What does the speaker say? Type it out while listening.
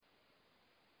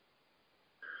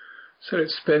So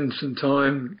let's spend some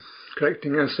time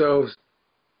collecting ourselves.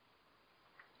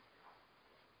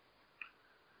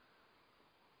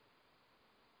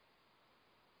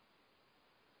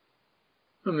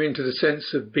 To the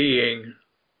sense of being,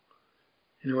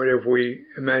 whatever we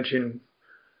imagine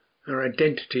our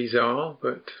identities are,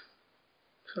 but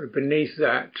sort of beneath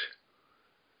that,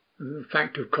 the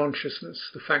fact of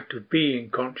consciousness, the fact of being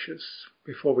conscious,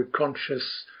 before we're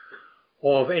conscious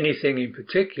of anything in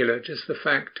particular, just the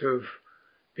fact of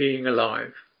being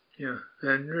alive,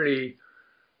 and really,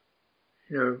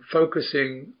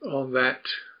 focusing on that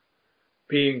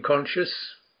being conscious,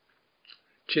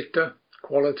 Citta,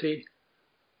 quality,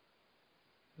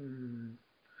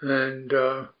 and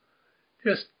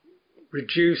just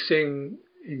reducing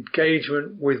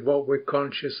engagement with what we're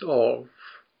conscious of,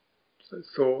 so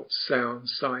thoughts,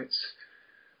 sounds, sights,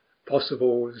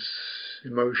 possibles,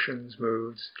 emotions,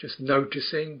 moods, just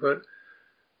noticing, but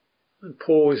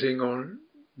pausing on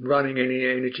running any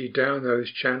energy down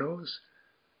those channels,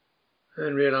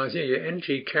 and realizing your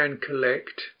energy can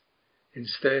collect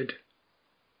instead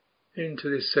into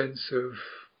this sense of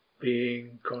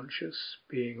being conscious,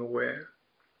 being aware.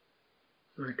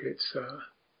 Like it's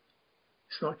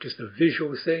not just a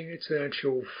visual thing, it's an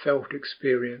actual felt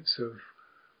experience of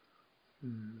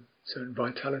certain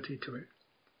vitality to it,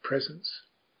 presence.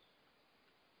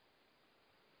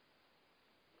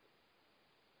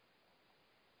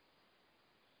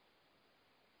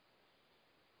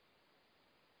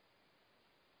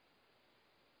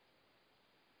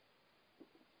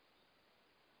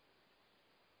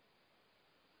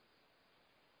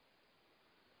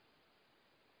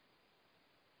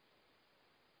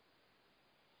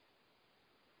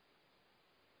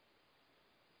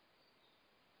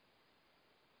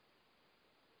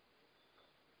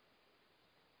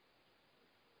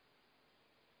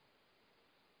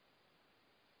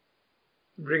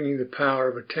 Bringing the power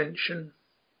of attention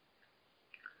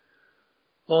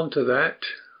onto that.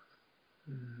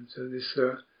 So this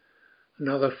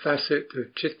another facet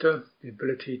of Citta, the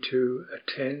ability to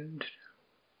attend,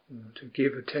 to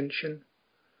give attention.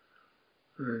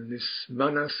 And this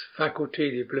manas faculty,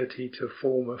 the ability to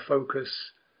form a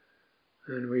focus,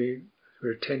 and we're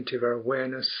attentive, our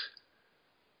awareness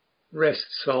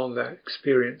rests on that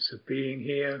experience of being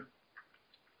here.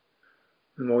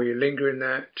 The more you linger in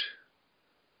that,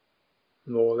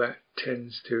 the more that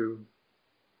tends to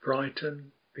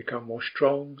brighten, become more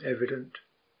strong, evident.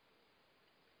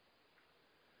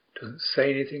 Doesn't say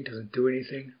anything, doesn't do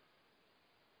anything.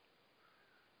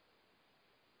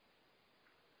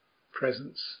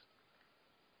 Presence.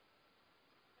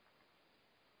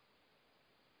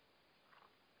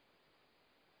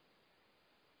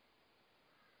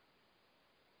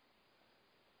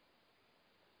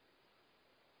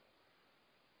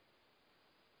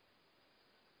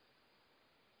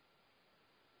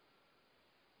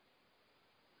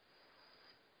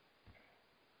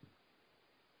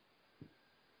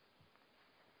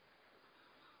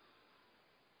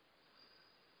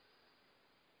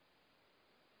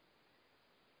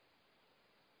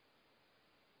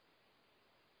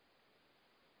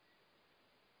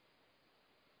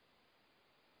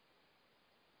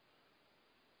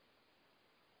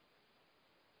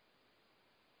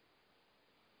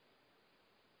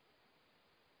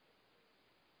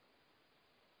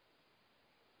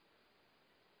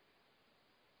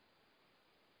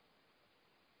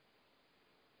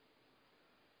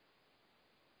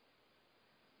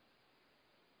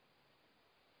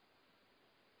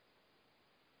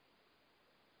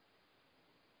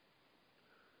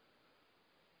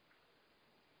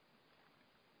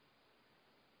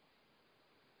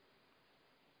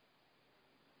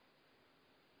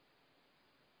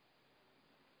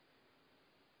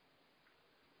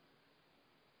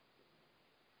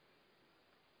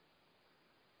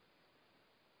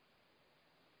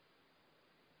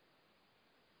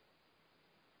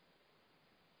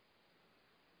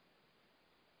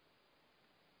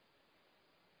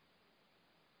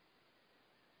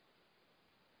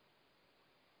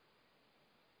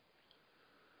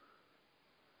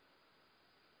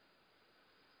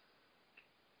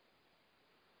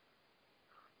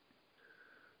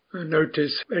 And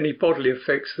notice any bodily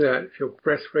effects that if your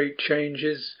breath rate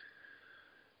changes,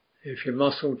 if your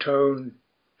muscle tone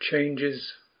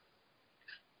changes,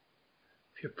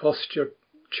 if your posture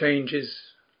changes,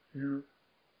 and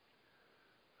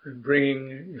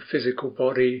bringing your physical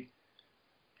body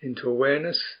into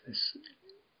awareness, this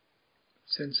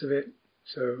sense of it.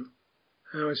 So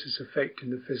how is this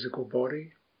affecting the physical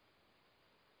body?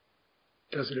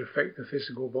 Does it affect the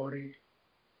physical body?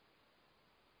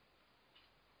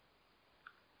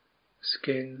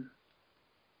 Skin,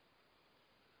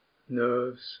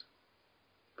 nerves,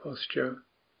 posture,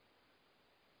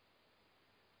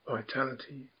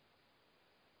 vitality.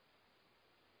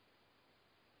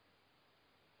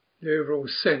 The overall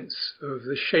sense of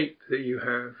the shape that you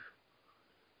have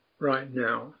right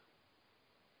now,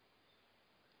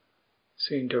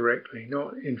 seen directly,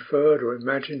 not inferred or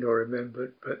imagined or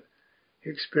remembered, but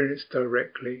experienced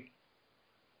directly.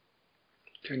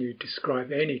 Can you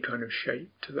describe any kind of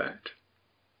shape to that?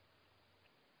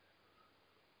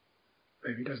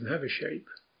 Maybe it doesn't have a shape.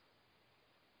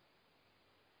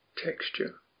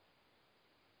 Texture.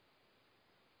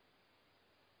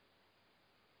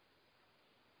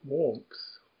 Warmth.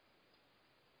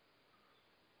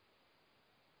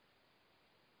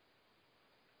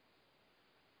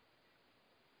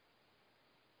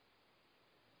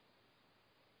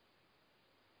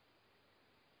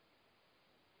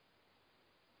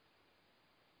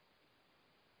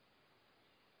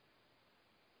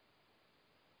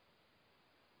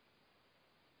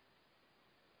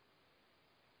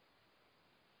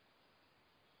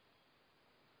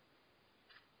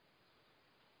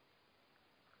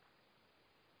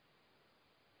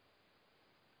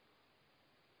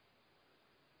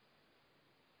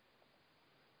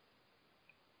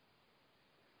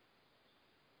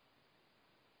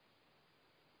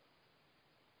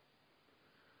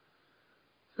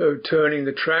 So turning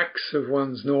the tracks of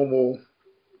one's normal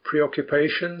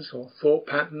preoccupations or thought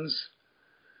patterns,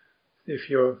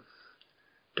 if you're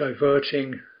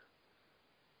diverting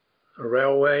a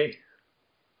railway,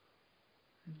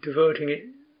 diverting it,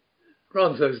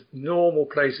 rather than those normal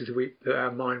places that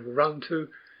our mind will run to,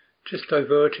 just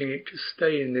diverting it to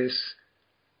stay in this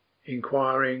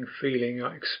inquiring, feeling,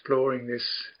 exploring this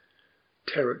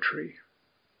territory,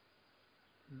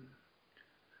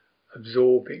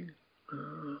 absorbing,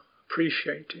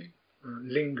 appreciating,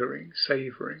 lingering,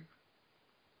 savouring.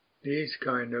 These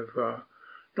kind of,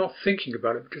 not thinking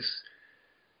about it, but just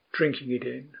drinking it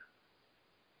in.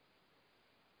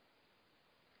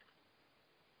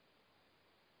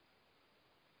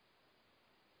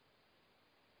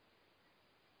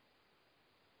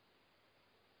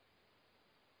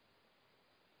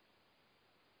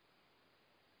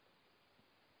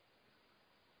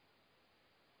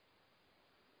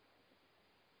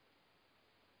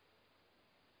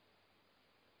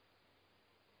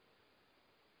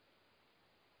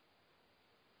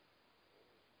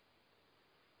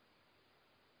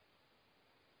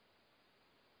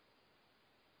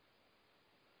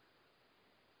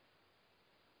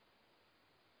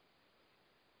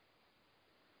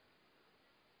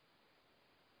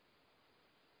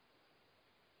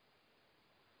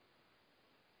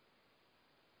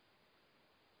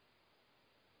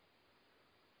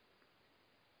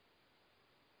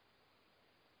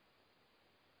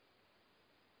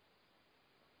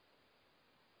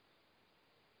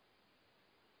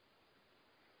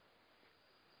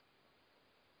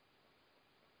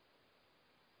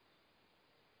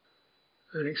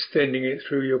 And extending it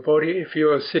through your body. If you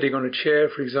are sitting on a chair,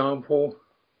 for example,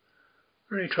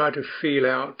 really try to feel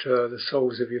out the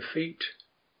soles of your feet,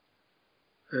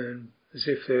 and as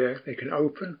if they can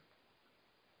open.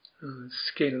 The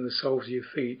skin and the soles of your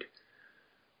feet,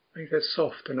 make that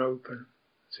soft and open,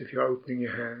 as if you're opening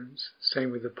your hands.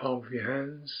 Same with the palm of your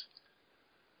hands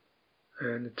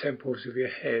and the temples of your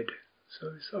head.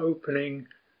 So it's opening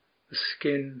the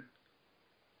skin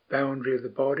boundary of the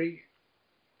body,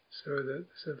 so that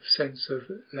there's a sense of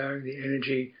allowing the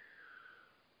energy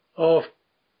of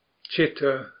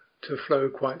Citta to flow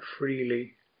quite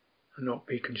freely and not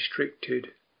be constricted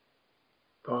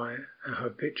by a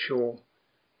habitual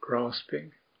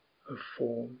grasping of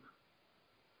form.